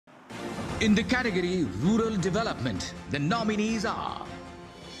In the category Rural Development, the nominees are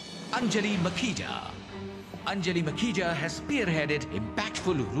Anjali Makhija. Anjali Makhija has spearheaded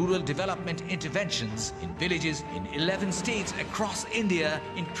impactful rural development interventions in villages in 11 states across India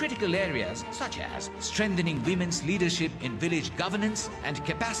in critical areas such as strengthening women's leadership in village governance and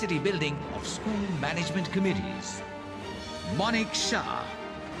capacity building of school management committees. Monik Shah.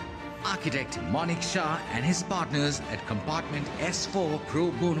 Architect Monik Shah and his partners at Compartment S4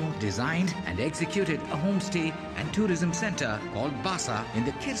 Pro Bono designed and executed a homestay and tourism center called Basa in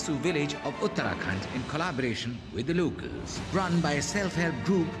the Kirsu village of Uttarakhand in collaboration with the locals. Run by a self-help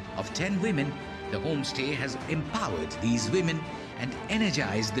group of 10 women, the homestay has empowered these women and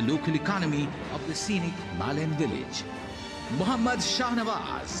energized the local economy of the scenic Himalayan village. Mohammed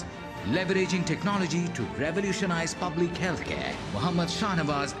Shahnawaz. Leveraging technology to revolutionize public healthcare, Mohammed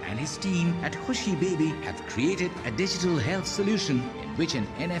Shahnawaz and his team at Khushi have created a digital health solution in which an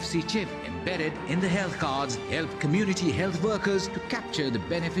NFC chip embedded in the health cards help community health workers to capture the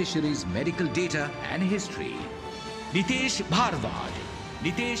beneficiaries' medical data and history. Nitesh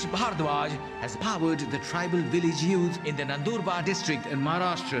Bhardwaj has powered the tribal village youth in the Nandurbar district in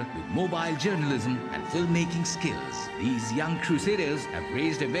Maharashtra with mobile journalism and filmmaking skills. These young crusaders have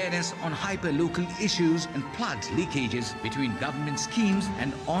raised awareness on hyper-local issues and plugged leakages between government schemes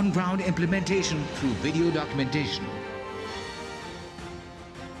and on-ground implementation through video documentation.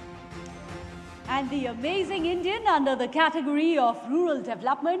 And the amazing Indian under the category of rural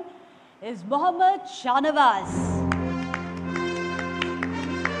development is Mohammed Shahnawaz.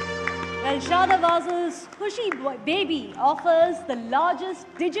 Well, Shahnawaz's Khushi Baby offers the largest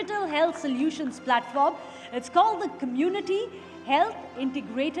digital health solutions platform. It's called the Community Health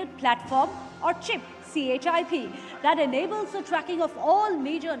Integrated Platform, or CHIP, CHIP, that enables the tracking of all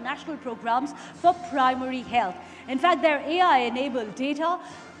major national programs for primary health. In fact, their AI-enabled data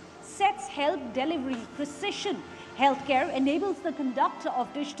sets health delivery precision. Healthcare enables the conduct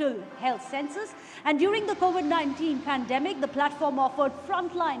of digital health census, and during the COVID-19 pandemic, the platform offered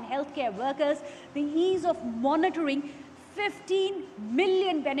frontline healthcare workers the ease of monitoring 15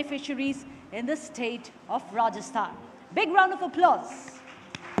 million beneficiaries in the state of Rajasthan. Big round of applause.